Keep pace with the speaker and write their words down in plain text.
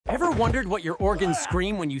Ever wondered what your organs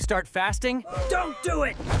scream when you start fasting? Don't do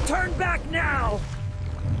it! Turn back now!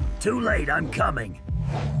 Too late, I'm coming.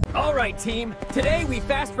 All right, team. Today we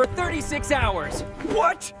fast for 36 hours.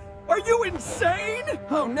 What? Are you insane?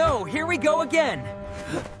 Oh no, here we go again.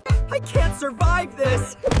 I can't survive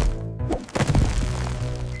this!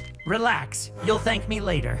 Relax, you'll thank me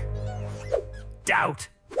later. Doubt.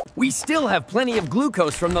 We still have plenty of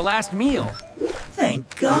glucose from the last meal.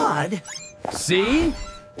 Thank God. See?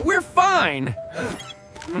 We're fine.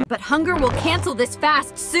 But hunger will cancel this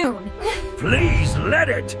fast soon. Please let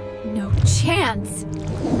it! No chance.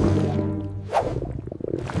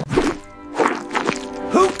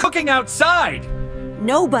 Who cooking outside?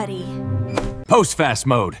 Nobody. Post-fast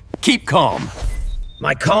mode. Keep calm.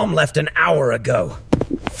 My calm left an hour ago.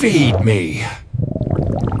 Feed me.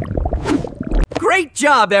 Great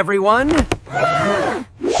job, everyone.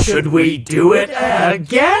 Should we do it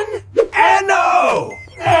again? No!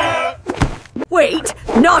 Wait,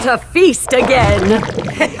 not a feast again.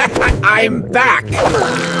 I'm back!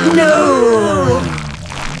 No!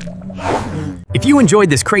 If you enjoyed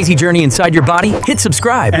this crazy journey inside your body, hit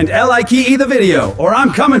subscribe. And L-I-K-E the video, or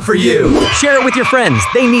I'm coming for you. Share it with your friends.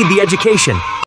 They need the education.